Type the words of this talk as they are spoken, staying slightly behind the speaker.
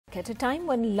At a time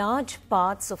when large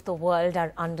parts of the world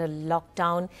are under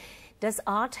lockdown, does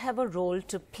art have a role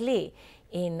to play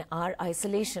in our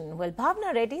isolation? Well,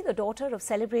 Bhavana Reddy, the daughter of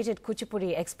celebrated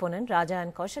Kuchipudi exponent Raja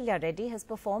and Kaushalya Reddy, has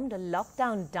performed a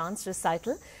lockdown dance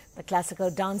recital. The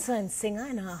classical dancer and singer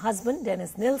and her husband,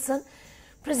 Dennis Nilsson,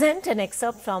 present an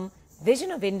excerpt from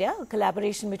Vision of India, a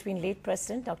collaboration between late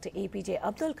President Dr. APJ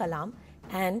Abdul Kalam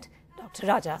and Dr.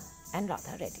 Raja and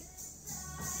Reddy.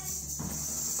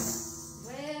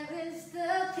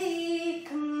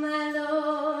 Peak, my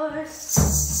lord. Where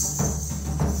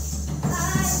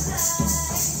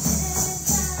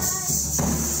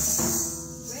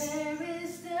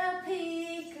is the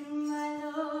peak, my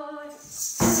lord? It's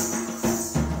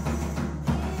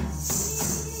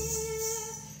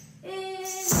here in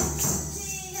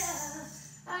India,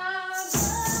 our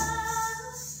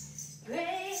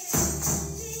great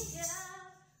India.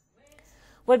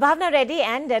 Well, Bhavana Reddy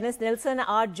and Dennis Nilsson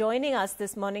are joining us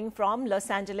this morning from Los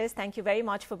Angeles. Thank you very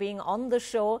much for being on the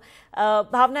show.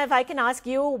 Bhavana, if I can ask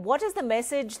you, what is the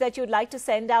message that you'd like to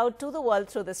send out to the world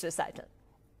through this recital?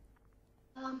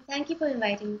 Thank you for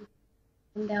inviting me.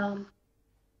 And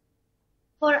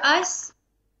for us,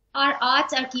 our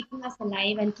arts are keeping us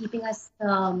alive and keeping us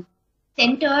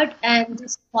centered and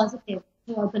just positive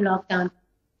throughout the lockdown.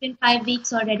 It's been 5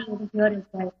 weeks already over here as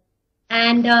well.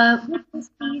 And with this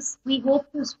piece, we hope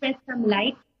to spread some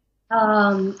light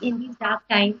in these dark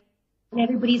times in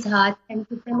everybody's heart and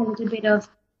give them a little bit of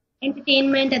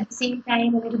entertainment at the same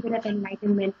time, a little bit of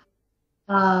enlightenment.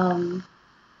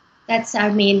 That's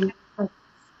our main purpose.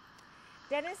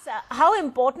 Dennis, how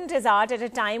important is art at a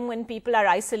time when people are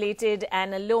isolated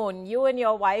and alone? You and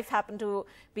your wife happen to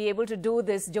be able to do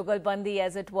this jugalbandi,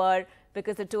 as it were,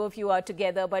 because the two of you are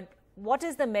together. But what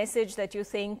is the message that you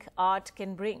think art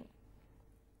can bring?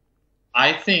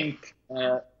 I think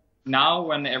now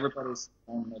when everybody's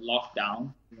on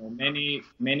lockdown,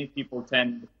 many people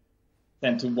tend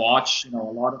to watch, a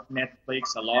lot of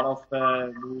Netflix, a lot of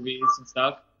movies and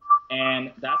stuff,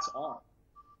 and that's art,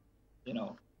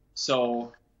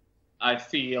 So I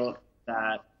feel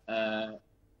that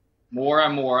more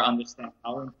and more understand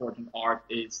how important art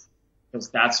is, because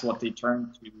that's what they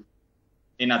turn to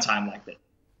in a time like this.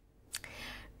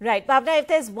 Right. Bhavana, if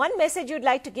there's one message you'd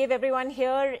like to give everyone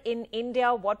here in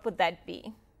India, what would that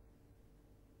be?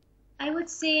 I would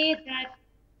say that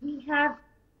we have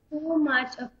so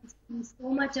much of history, so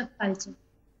much of culture,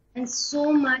 and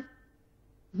so much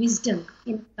wisdom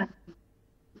in the country.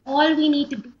 All we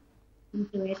need to do is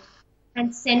into it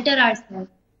and center ourselves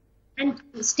and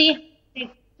stay at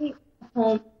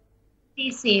home, stay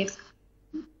safe,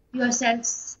 keep yourselves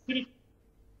spiritual.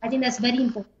 I think that's very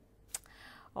important.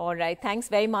 All right. Thanks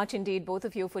very much indeed, both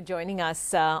of you, for joining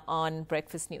us on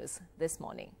Breakfast News this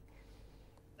morning.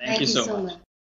 Thank you so much.